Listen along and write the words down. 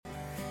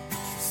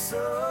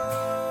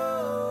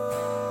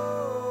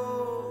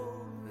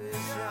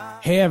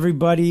Hey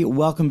everybody,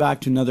 welcome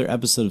back to another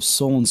episode of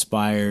Soul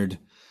Inspired.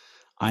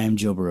 I am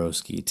Joe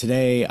Borowsky.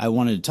 Today I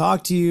wanted to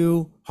talk to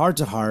you, heart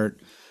to heart,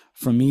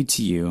 from me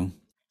to you.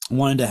 I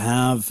wanted to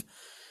have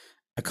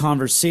a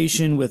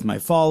conversation with my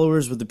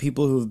followers, with the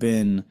people who've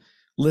been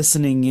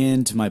listening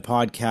in to my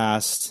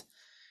podcast.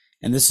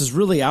 And this is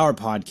really our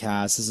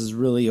podcast. This is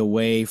really a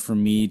way for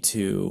me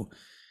to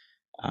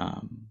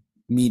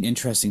meet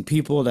interesting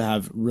people, to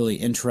have really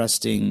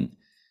interesting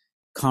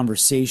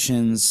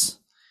conversations.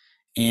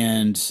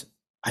 And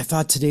I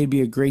thought today'd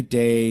be a great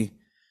day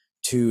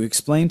to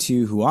explain to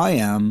you who I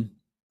am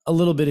a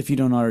little bit, if you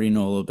don't already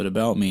know a little bit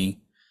about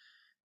me,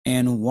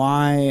 and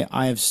why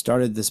I have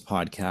started this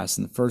podcast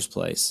in the first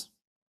place.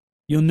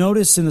 You'll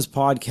notice in this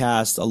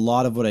podcast, a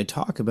lot of what I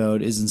talk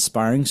about is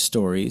inspiring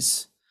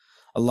stories.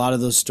 A lot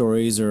of those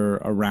stories are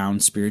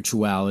around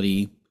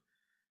spirituality,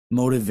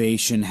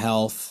 motivation,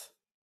 health,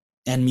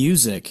 and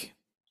music,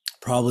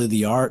 probably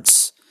the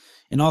arts,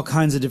 in all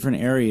kinds of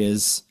different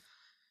areas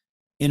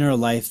in our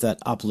life that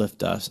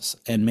uplift us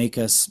and make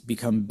us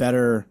become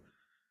better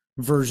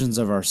versions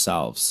of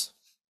ourselves.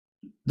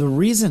 The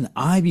reason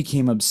I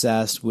became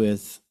obsessed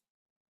with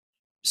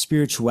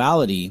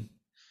spirituality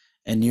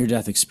and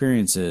near-death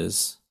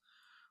experiences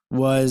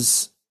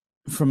was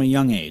from a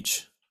young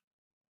age.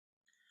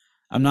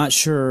 I'm not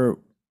sure,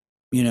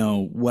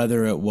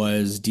 whether it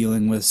was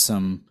dealing with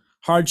some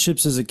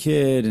hardships as a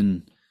kid,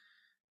 and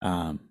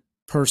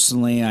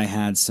personally, I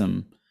had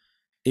some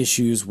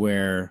issues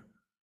where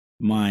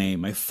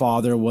my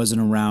father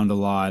wasn't around a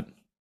lot.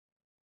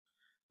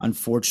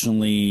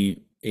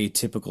 Unfortunately, a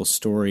typical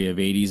story of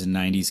 80s and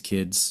 90s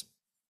kids,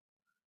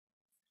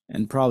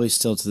 and probably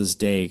still to this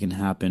day can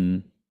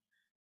happen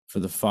for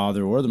the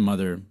father or the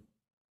mother.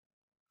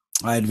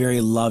 I had very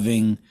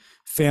loving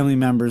family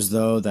members,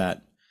 though,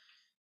 that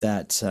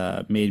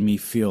made me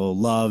feel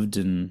loved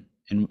and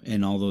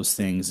all those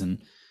things.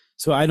 And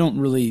so I don't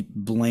really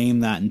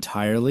blame that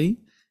entirely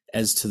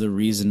as to the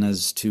reason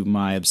as to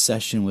my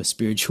obsession with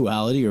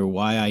spirituality or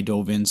why I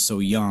dove in so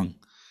young.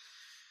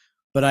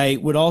 But I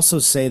would also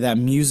say that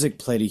music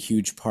played a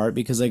huge part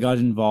because I got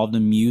involved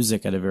in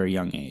music at a very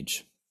young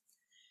age.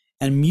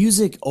 And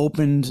music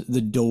opened the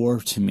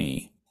door to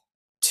me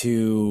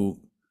to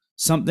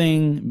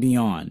something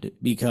beyond,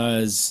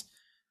 because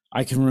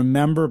I can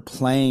remember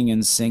playing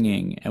and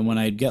singing, and when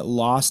I'd get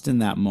lost in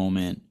that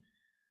moment,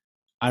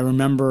 I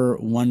remember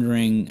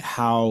wondering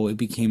how it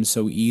became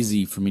so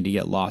easy for me to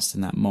get lost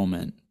in that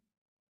moment.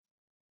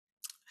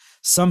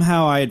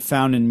 Somehow I had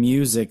found in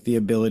music the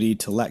ability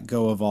to let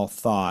go of all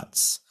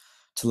thoughts,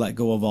 to let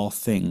go of all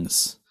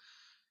things,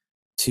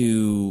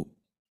 to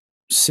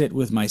sit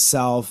with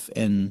myself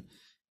and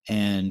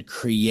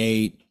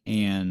create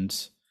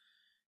and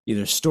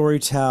either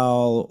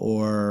storytell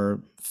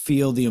or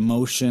feel the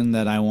emotion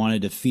that I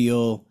wanted to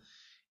feel,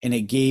 and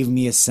it gave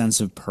me a sense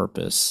of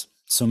purpose.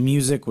 So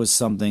music was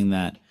something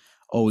that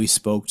always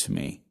spoke to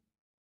me.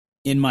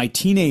 In my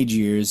teenage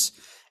years,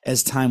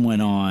 as time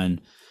went on,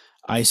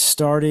 I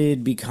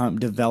started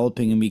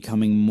developing and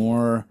becoming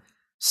more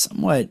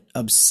somewhat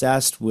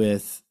obsessed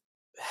with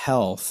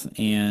health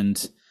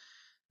and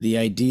the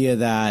idea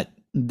that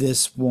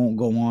this won't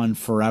go on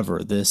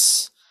forever.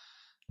 This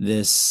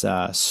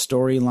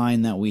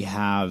storyline that we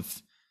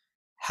have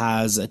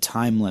has a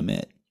time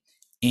limit,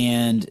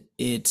 and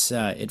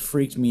it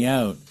freaked me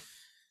out.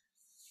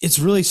 It's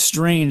really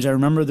strange. I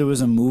remember there was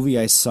a movie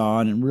I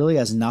saw, and it really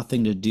has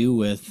nothing to do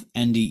with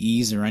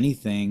NDEs or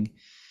anything.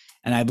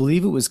 And I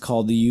believe it was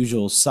called The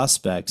Usual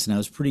Suspects, and I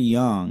was pretty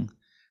young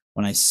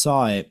when I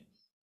saw it.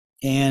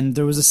 And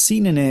there was a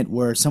scene in it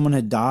where someone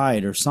had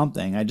died or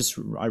something.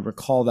 I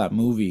recall that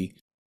movie.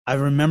 I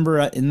remember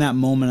in that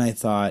moment I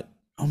thought,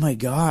 oh my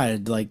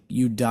God, like,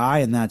 you die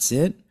and that's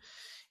it?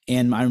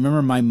 And I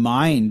remember my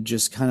mind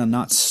just kind of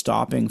not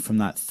stopping from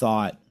that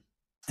thought,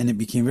 and it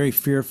became very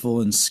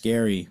fearful and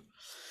scary.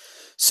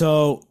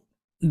 So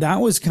that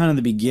was kind of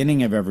the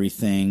beginning of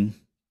everything.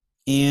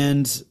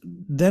 And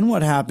then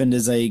what happened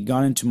is I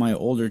got into my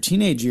older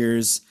teenage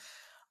years,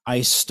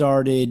 I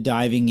started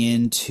diving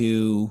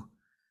into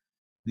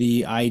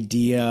the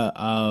idea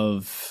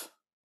of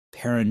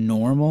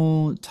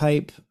paranormal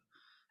type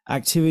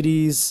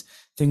activities,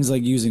 things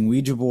like using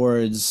Ouija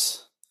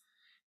boards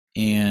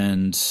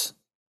and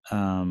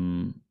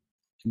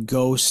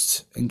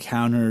ghost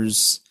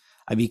encounters.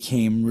 I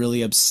became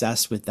really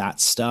obsessed with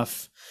that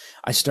stuff.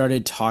 I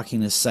started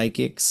talking to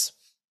psychics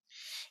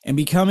and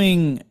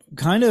becoming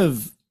kind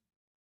of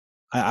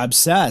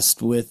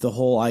obsessed with the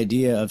whole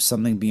idea of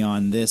something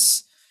beyond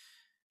this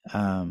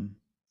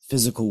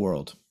physical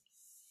world.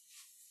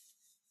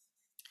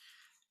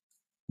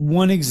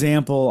 One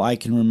example I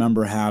can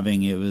remember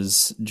having, it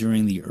was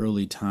during the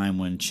early time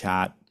when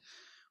chat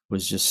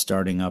was just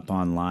starting up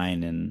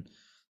online, and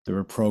there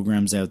were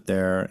programs out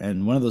there,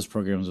 and one of those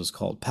programs was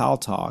called Pal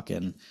Talk,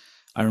 and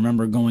I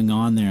remember going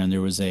on there, and there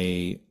was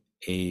a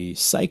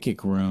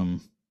psychic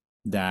room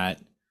that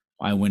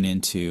I went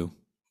into,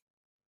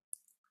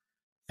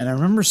 and I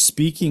remember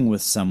speaking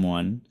with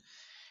someone,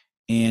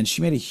 And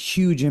she made a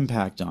huge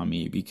impact on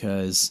me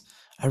because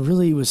I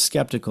really was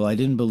skeptical. I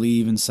didn't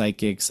believe in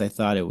psychics. I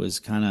thought it was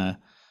kind of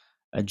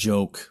a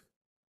joke.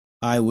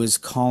 I was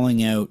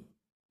calling out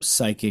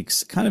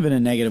psychics kind of in a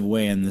negative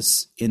way in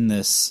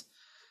this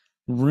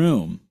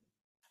room.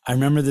 I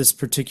remember this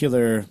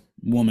particular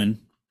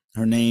woman,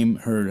 her name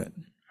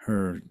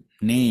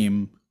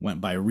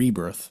went by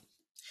Rebirth,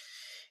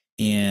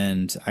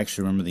 and I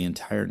actually remember the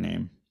entire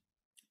name.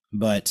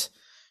 But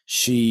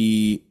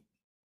she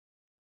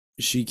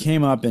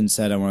came up and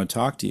said, "I want to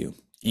talk to you."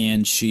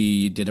 And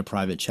she did a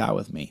private chat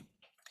with me.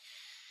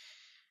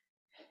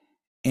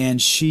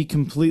 And she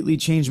completely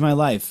changed my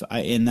life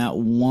in that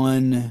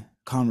one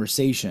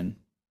conversation.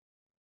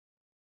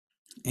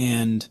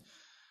 And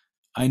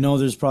I know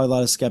there's probably a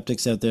lot of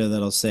skeptics out there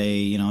that'll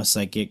say, a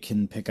psychic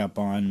can pick up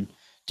on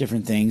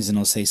different things and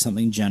it'll say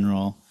something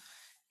general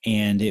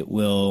and it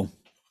will,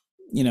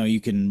 you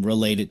can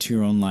relate it to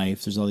your own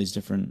life. There's all these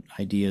different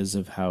ideas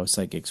of how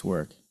psychics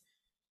work.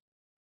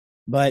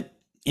 But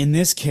in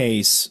this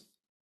case,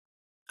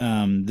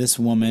 this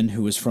woman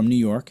who was from New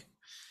York,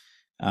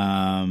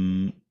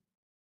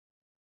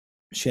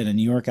 she had a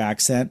New York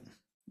accent,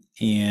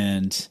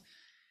 and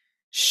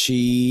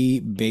she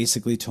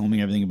basically told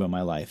me everything about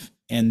my life.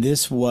 And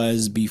this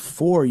was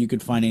before you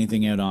could find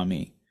anything out on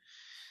me.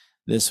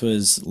 This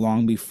was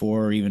long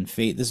before even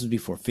this was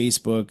before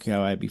Facebook,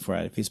 before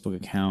I had a Facebook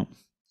account.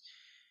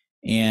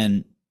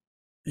 And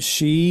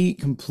she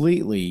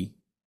completely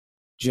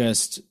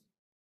just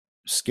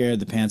scared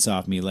the pants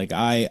off me. Like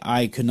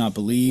I could not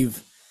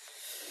believe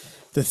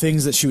the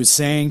things that she was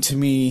saying to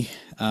me.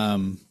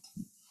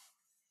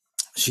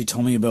 She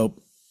told me about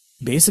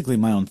basically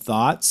my own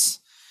thoughts.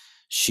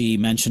 She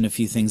mentioned a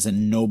few things that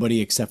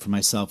nobody except for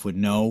myself would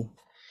know.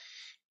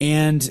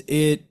 And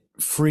it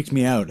freaked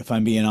me out, if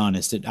I'm being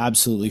honest. It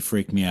absolutely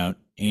freaked me out.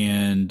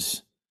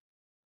 And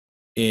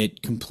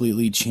it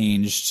completely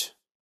changed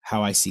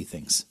how I see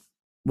things.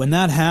 When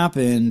that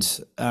happened,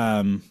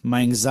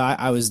 my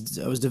anxiety, I was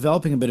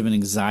developing a bit of an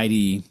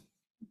anxiety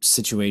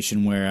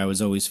situation where I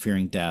was always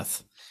fearing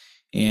death.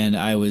 And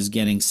I was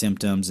getting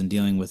symptoms and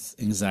dealing with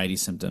anxiety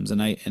symptoms.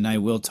 And I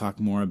will talk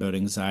more about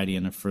anxiety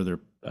in a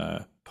further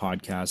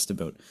podcast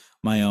about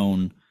my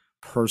own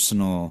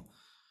personal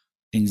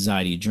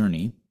anxiety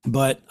journey.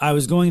 But I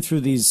was going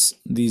through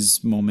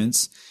these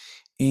moments,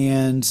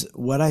 and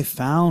what I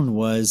found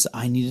was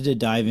I needed to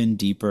dive in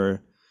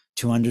deeper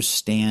to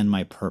understand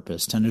my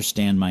purpose, to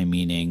understand my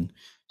meaning,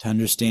 to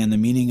understand the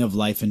meaning of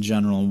life in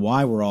general and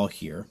why we're all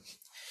here.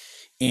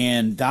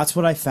 And that's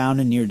what I found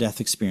in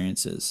near-death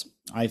experiences.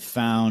 I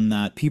found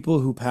that people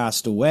who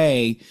passed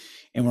away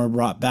and were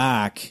brought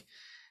back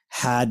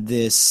had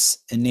this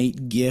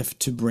innate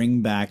gift to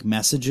bring back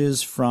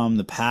messages from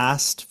the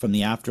past, from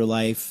the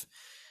afterlife,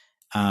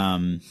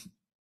 and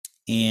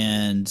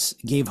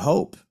gave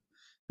hope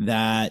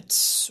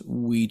that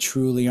we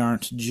truly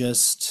aren't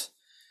just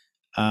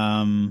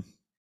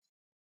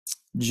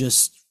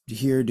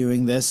here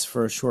doing this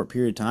for a short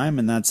period of time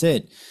and that's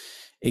it.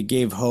 It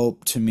gave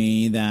hope to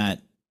me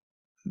that,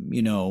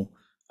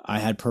 I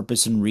had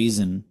purpose and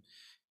reason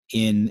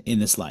in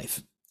this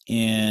life.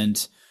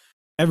 And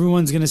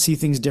everyone's going to see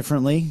things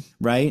differently,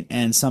 right?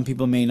 And some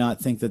people may not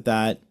think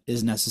that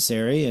is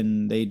necessary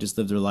and they just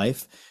live their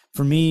life.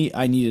 For me,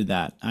 I needed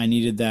that. I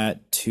needed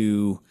that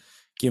to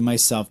give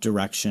myself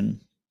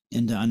direction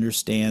and to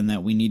understand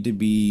that we need to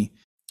be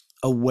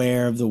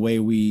aware of the way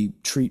we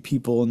treat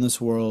people in this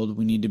world.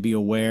 We need to be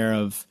aware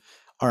of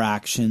our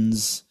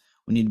actions.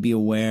 We need to be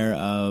aware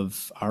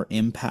of our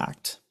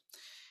impact.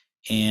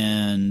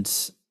 And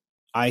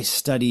I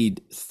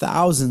studied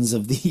thousands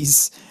of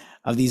these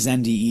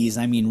NDEs.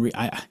 I mean,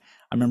 I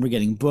remember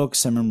getting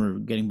books. I remember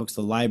getting books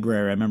to the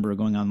library. I remember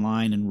going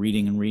online and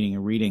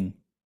reading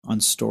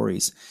on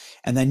stories.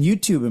 And then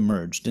YouTube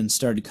emerged and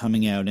started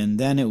coming out. And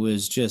then it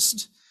was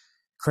just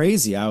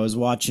crazy. I was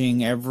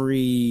watching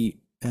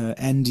every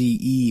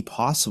NDE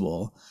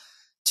possible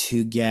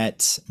to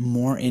get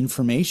more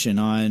information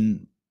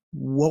on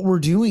what we're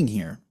doing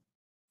here.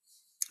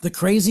 The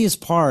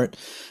craziest part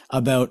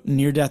about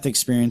near-death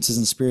experiences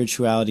and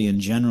spirituality in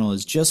general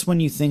is just when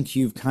you think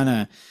you've kind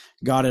of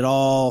got it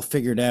all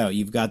figured out,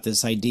 you've got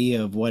this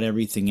idea of what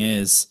everything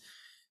is,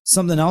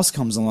 something else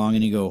comes along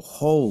and you go,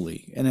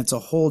 holy, and it's a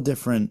whole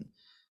different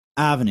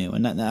avenue.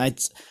 And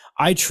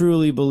I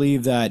truly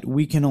believe that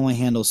we can only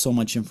handle so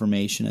much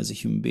information as a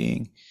human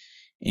being.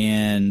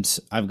 And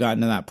I've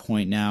gotten to that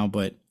point now,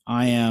 but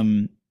I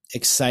am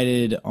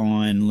excited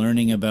on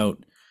learning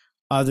about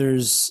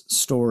others'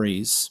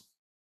 stories.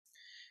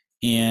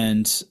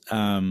 And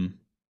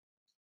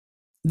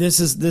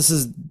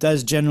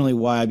that's generally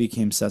why I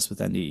became obsessed with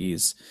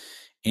NDEs.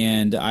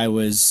 And I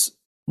was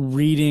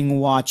reading,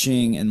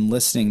 watching, and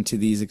listening to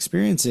these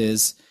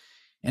experiences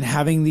and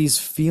having these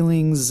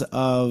feelings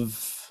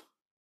of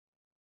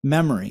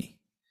memory,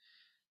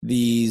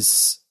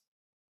 these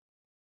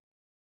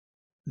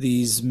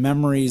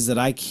memories that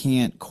I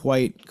can't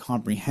quite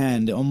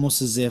comprehend,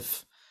 almost as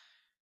if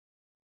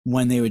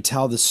when they would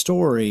tell the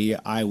story,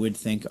 I would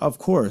think, of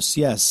course,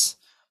 yes,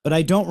 But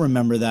I don't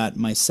remember that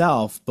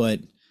myself, but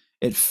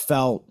it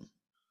felt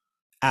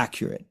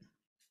accurate.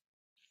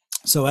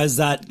 So as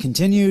that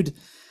continued,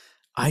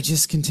 I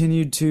just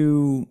continued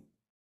to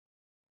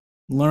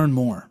learn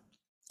more,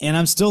 and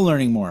I'm still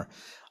learning more.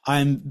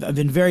 I've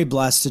been very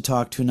blessed to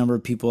talk to a number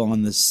of people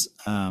on this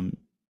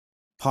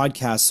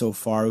podcast so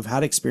far who've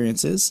had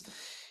experiences,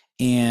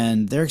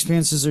 and their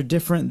experiences are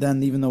different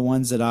than even the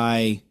ones that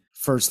I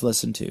first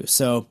listened to.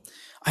 So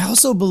I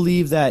also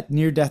believe that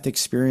near-death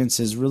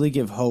experiences really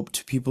give hope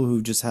to people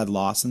who've just had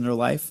loss in their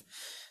life.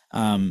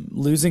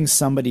 Losing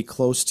somebody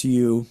close to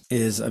you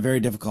is a very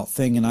difficult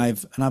thing, and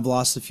I've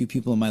lost a few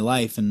people in my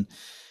life, and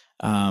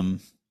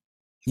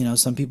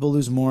some people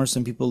lose more,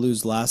 some people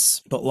lose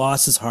less, but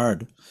loss is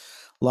hard.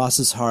 Loss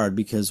is hard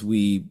because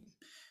we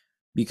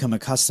become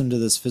accustomed to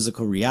this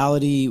physical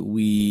reality.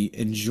 We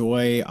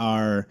enjoy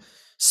our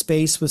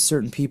space with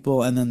certain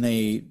people, and then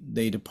they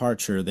they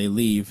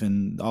leave,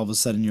 and all of a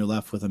sudden you're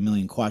left with a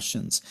million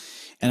questions.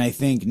 And I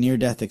think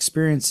near-death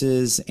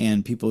experiences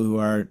and people who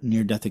are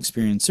near-death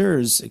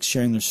experiencers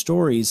sharing their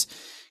stories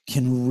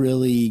can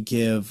really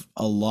give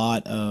a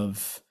lot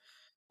of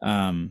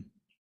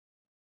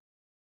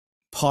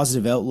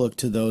positive outlook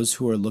to those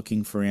who are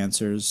looking for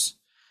answers,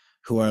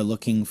 who are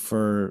looking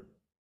for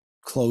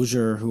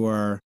closure, who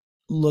are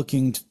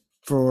looking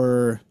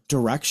for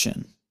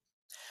direction.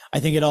 I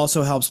think it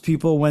also helps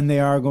people when they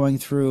are going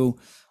through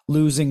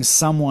losing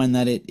someone,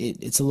 that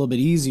it's a little bit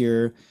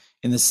easier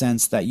in the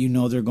sense that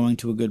they're going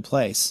to a good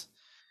place.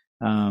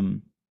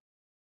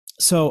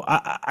 So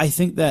I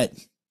think that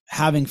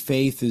having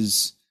faith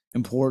is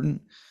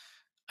important.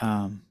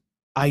 I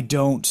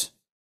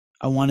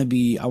want to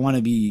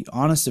be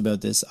honest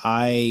about this.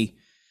 I'm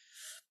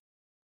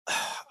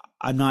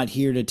not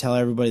here to tell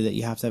everybody that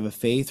you have to have a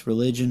faith,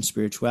 religion,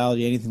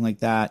 spirituality, anything like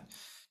that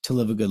to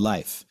live a good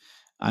life.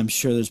 I'm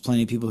sure there's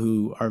plenty of people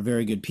who are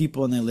very good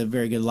people and they live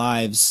very good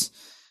lives,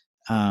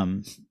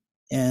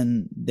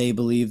 and they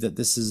believe that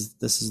this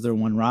is their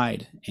one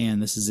ride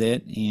and this is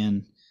it,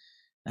 and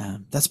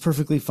that's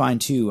perfectly fine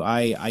too.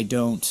 I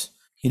don't,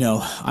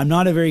 I'm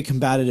not a very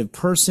combative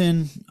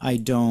person. I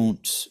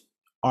don't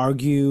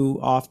argue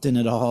often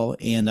at all,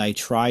 and I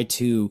try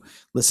to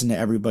listen to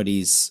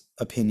everybody's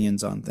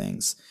opinions on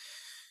things.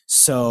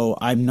 So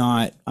I'm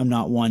not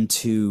one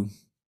to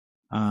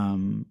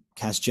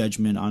cast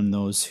judgment on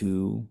those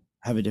who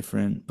have a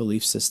different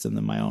belief system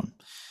than my own.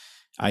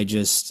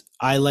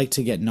 I like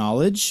to get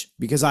knowledge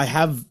because I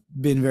have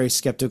been very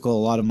skeptical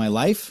a lot of my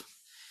life.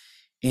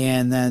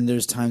 And then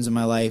there's times in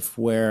my life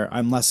where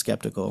I'm less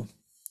skeptical,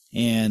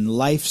 and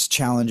life's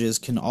challenges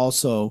can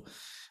also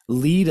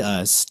lead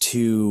us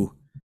to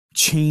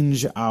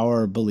change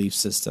our belief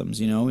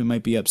systems. We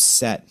might be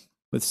upset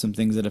with some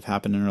things that have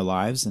happened in our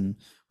lives, and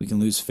we can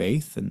lose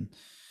faith, and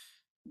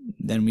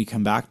then we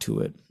come back to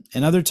it.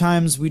 And other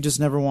times we just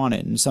never want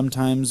it, and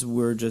sometimes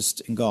we're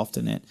just engulfed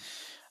in it.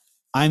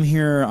 I'm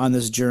here on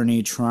this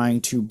journey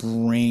trying to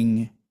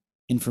bring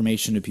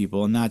information to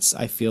people, and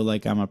I feel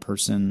like I'm a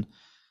person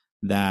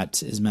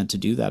that is meant to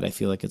do that. I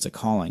feel like it's a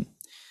calling.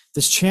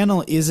 This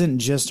channel isn't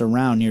just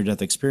around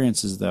near-death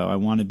experiences, though. I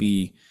want to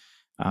be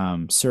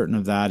certain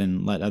of that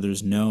and let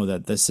others know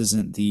that this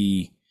isn't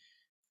the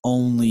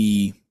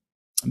only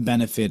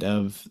benefit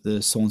of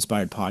the Soul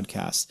Inspired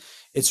podcast.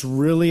 It's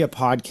really a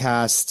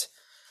podcast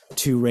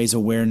to raise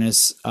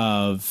awareness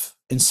of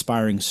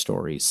inspiring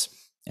stories.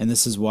 And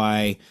this is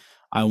why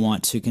I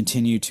want to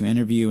continue to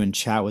interview and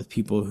chat with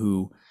people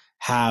who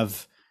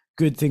have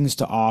good things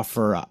to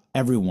offer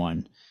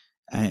everyone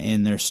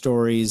in their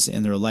stories,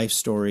 in their life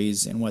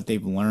stories, and what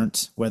they've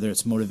learned, whether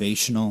it's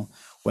motivational,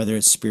 whether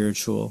it's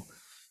spiritual,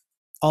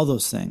 all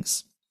those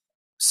things.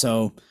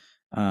 So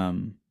I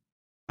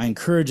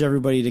encourage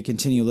everybody to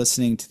continue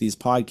listening to these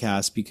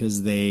podcasts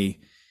because they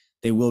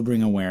will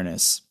bring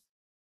awareness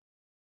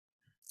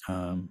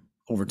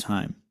over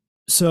time.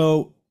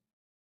 So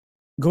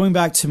going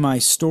back to my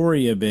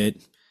story a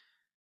bit,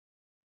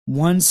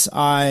 once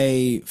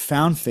I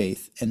found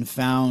faith and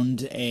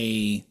found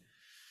a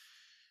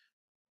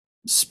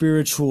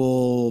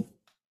spiritual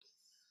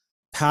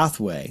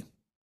pathway,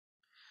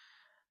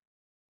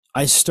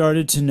 I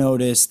started to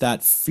notice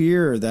that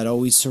fear that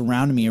always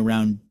surrounded me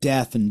around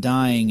death and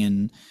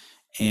dying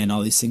and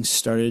all these things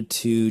started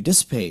to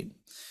dissipate.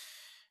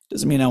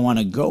 Doesn't mean I want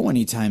to go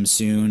anytime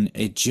soon.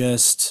 It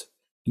just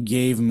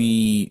gave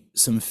me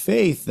some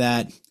faith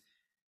that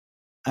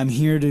I'm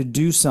here to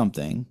do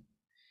something,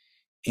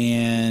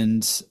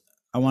 and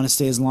I want to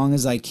stay as long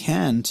as I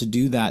can to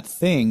do that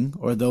thing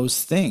or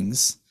those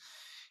things.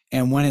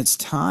 And when it's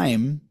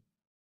time,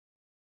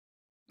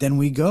 then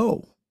we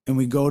go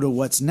to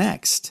what's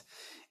next.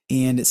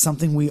 And it's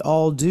something we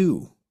all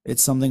do.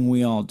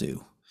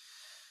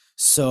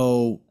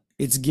 So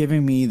it's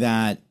giving me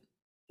that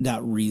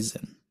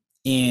reason.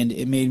 And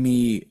it made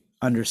me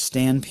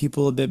understand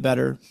people a bit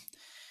better.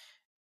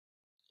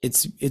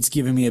 It's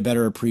given me a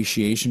better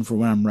appreciation for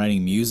when I'm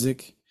writing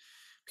music,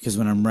 because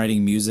when I'm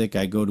writing music,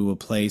 I go to a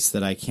place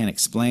that I can't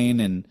explain,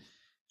 and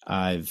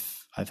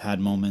I've had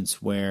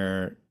moments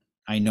where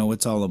I know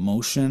it's all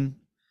emotion,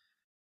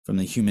 from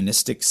the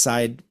humanistic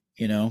side,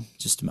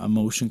 just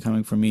emotion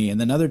coming from me.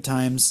 And then other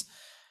times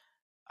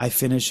I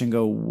finish and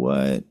go,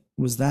 what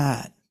was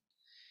that?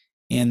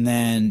 And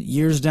then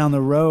years down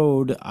the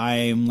road,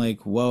 I'm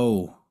like,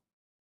 whoa,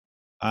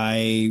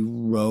 I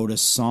wrote a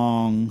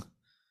song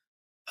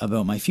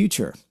about my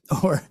future,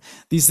 or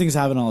these things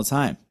happen all the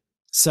time.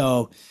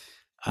 So,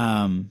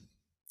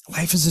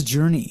 life is a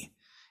journey,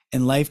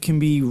 and life can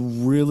be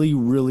really,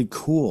 really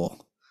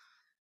cool.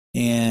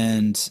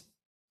 And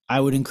I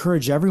would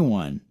encourage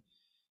everyone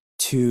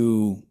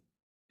to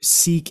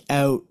seek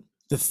out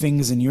the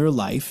things in your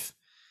life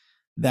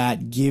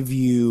that give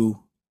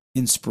you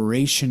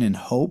inspiration and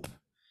hope,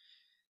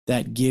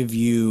 that give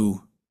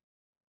you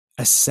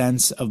a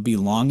sense of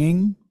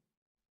belonging,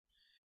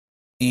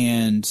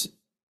 and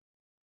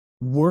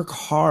work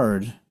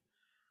hard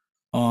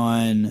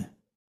on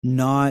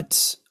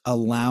not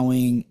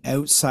allowing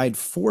outside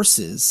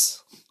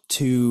forces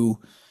to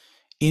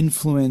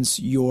influence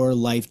your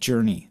life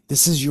journey.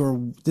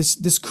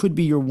 This could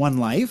be your one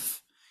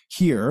life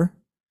here,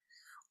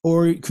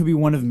 or it could be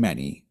one of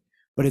many,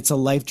 but it's a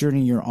life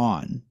journey you're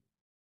on.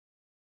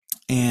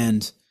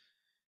 And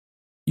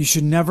you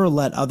should never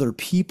let other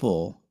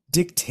people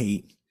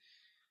dictate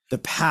the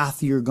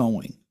path you're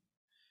going,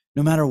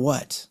 no matter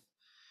what.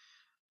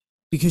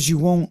 Because you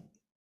won't,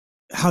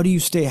 how do you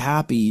stay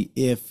happy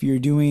if you're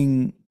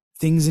doing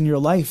things in your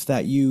life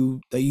that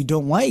you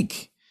don't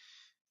like?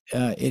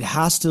 It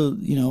has to,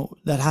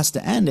 that has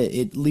to end.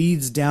 It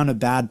leads down a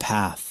bad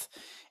path.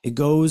 It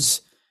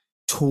goes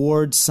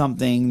towards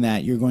something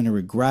that you're going to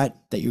regret,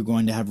 that you're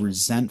going to have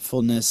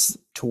resentfulness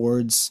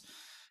towards.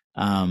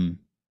 And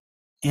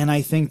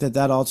I think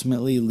that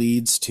ultimately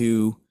leads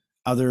to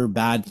other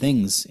bad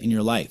things in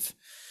your life.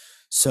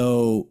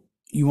 So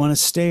you want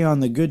to stay on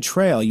the good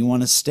trail. You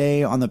want to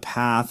stay on the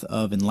path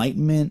of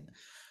enlightenment.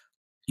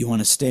 You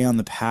want to stay on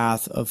the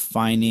path of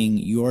finding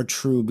your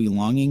true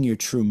belonging, your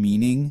true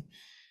meaning.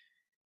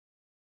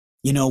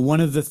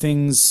 One of the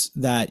things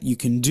that you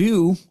can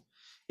do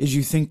is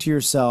you think to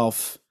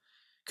yourself,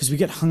 because we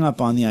get hung up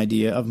on the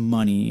idea of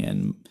money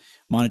and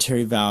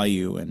monetary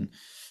value and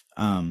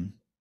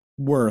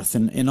worth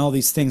and all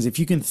these things. If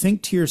you can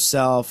think to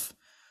yourself,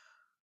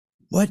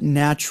 what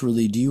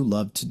naturally do you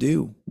love to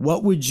do?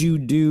 What would you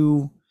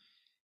do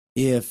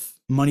if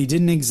money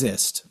didn't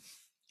exist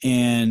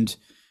and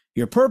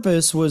your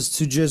purpose was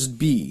to just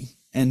be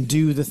and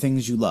do the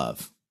things you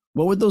love?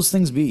 What would those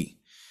things be?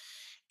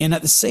 And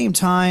at the same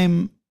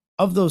time,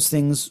 of those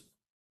things,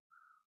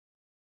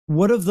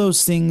 what of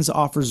those things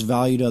offers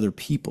value to other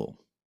people?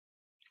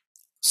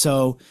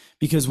 So,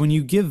 because when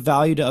you give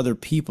value to other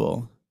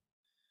people,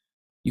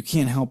 you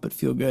can't help but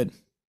feel good.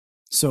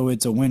 So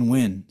it's a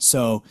win-win.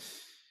 So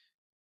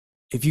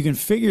if you can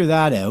figure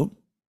that out,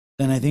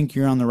 then I think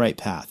you're on the right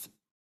path.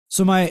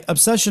 So my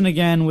obsession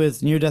again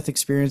with near-death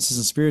experiences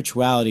and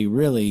spirituality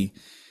really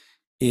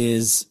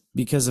is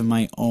because of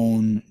my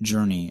own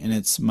journey, and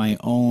it's my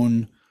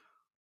own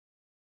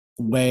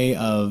way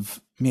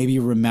of maybe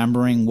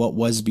remembering what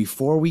was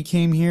before we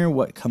came here,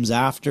 what comes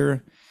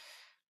after.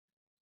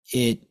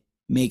 It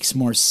makes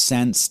more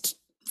sense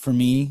for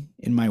me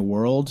in my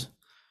world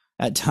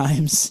at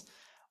times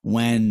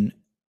when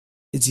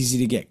it's easy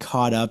to get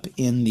caught up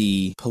in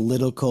the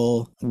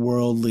political,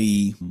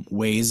 worldly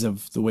ways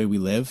of the way we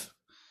live.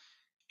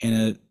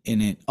 And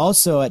it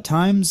also at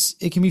times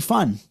it can be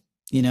fun.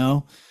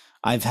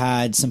 I've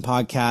had some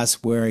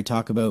podcasts where I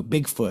talk about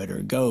Bigfoot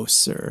or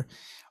ghosts or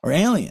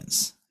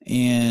aliens.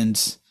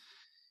 And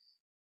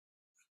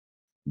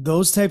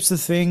those types of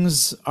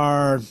things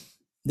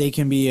they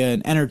can be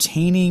an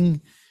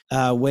entertaining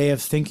way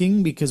of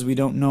thinking because we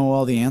don't know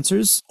all the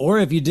answers. Or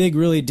if you dig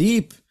really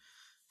deep,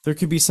 there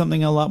could be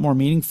something a lot more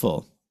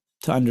meaningful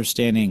to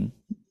understanding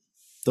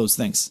those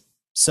things.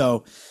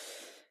 So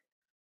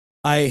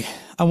I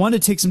want to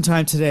take some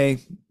time today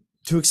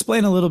to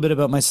explain a little bit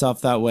about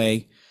myself that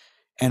way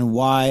and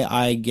why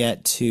I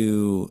get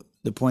to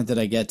the point that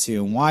I get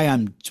to, and why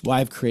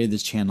I've created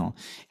this channel,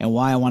 and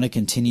why I want to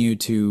continue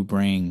to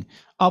bring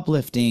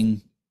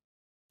uplifting,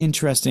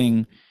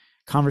 interesting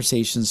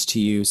conversations to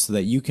you so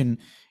that you can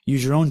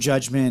use your own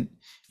judgment,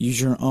 use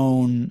your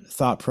own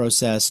thought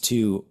process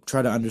to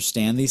try to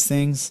understand these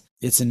things.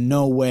 It's in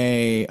no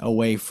way a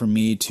way for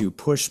me to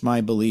push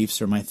my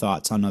beliefs or my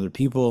thoughts on other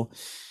people,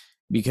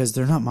 because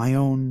they're not my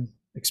own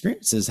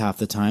experiences half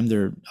the time.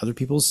 They're other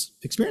people's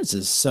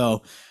experiences.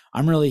 So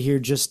I'm really here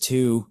just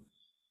to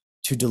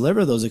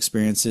deliver those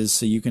experiences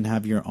so you can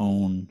have your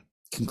own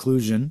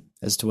conclusion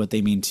as to what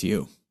they mean to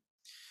you.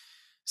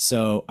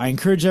 So I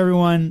encourage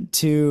everyone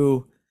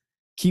to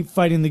keep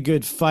fighting the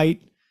good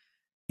fight,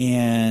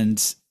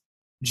 and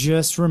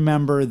just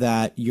remember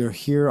that you're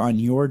here on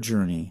your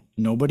journey,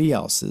 nobody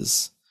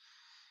else's.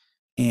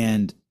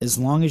 And as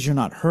long as you're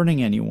not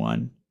hurting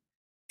anyone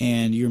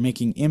and you're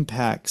making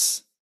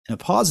impacts in a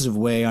positive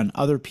way on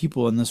other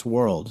people in this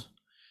world,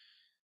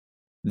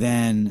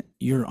 then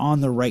you're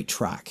on the right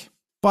track.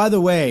 By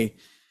the way,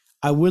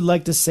 I would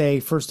like to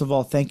say, first of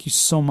all, thank you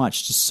so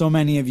much to so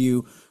many of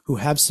you who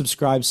have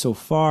subscribed so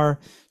far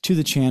to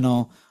the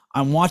channel.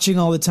 I'm watching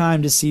all the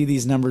time to see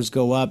these numbers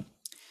go up.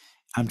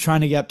 I'm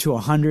trying to get up to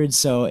 100.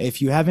 So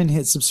if you haven't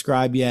hit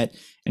subscribe yet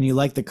and you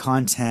like the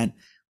content,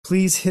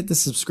 please hit the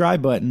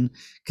subscribe button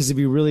because it'd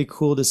be really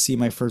cool to see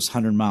my first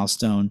 100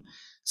 milestone.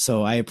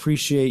 So I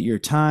appreciate your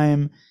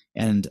time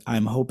and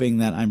I'm hoping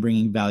that I'm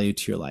bringing value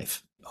to your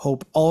life.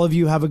 Hope all of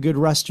you have a good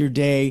rest of your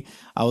day.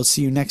 I will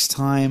see you next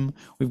time.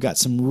 We've got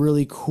some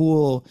really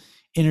cool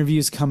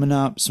interviews coming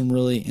up, some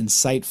really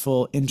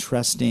insightful,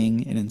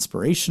 interesting, and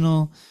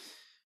inspirational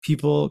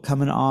people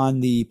coming on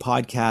the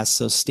podcast.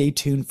 So stay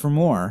tuned for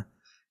more.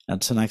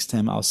 Until next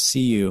time, I'll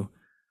see you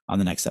on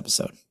the next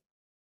episode.